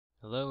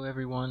Hello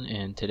everyone,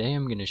 and today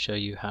I'm going to show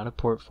you how to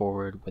port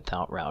forward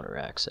without router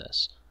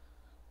access.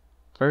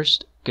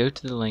 First, go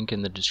to the link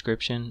in the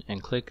description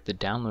and click the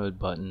download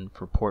button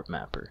for Port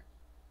Mapper.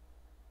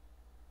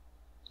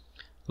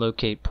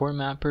 Locate Port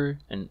Mapper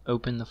and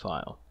open the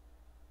file.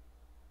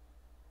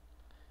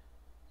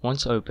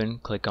 Once open,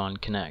 click on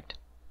Connect.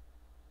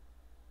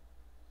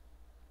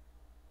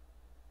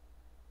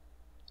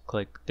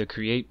 Click the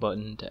Create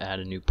button to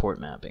add a new port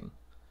mapping.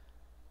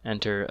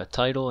 Enter a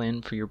title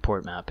in for your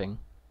port mapping.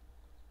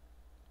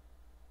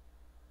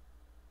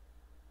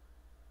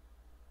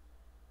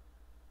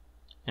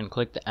 And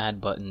click the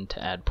Add button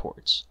to add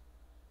ports.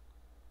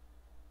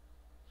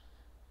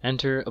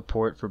 Enter a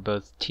port for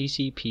both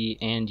TCP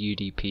and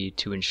UDP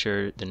to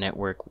ensure the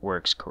network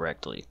works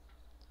correctly.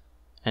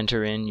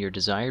 Enter in your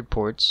desired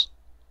ports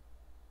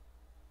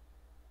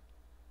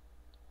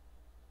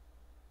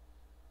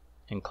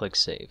and click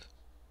Save.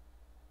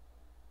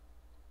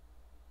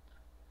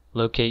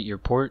 Locate your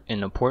port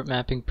in the port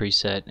mapping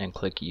preset and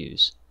click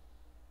Use.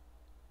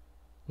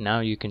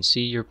 Now you can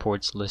see your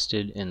ports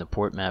listed in the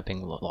port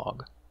mapping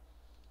log.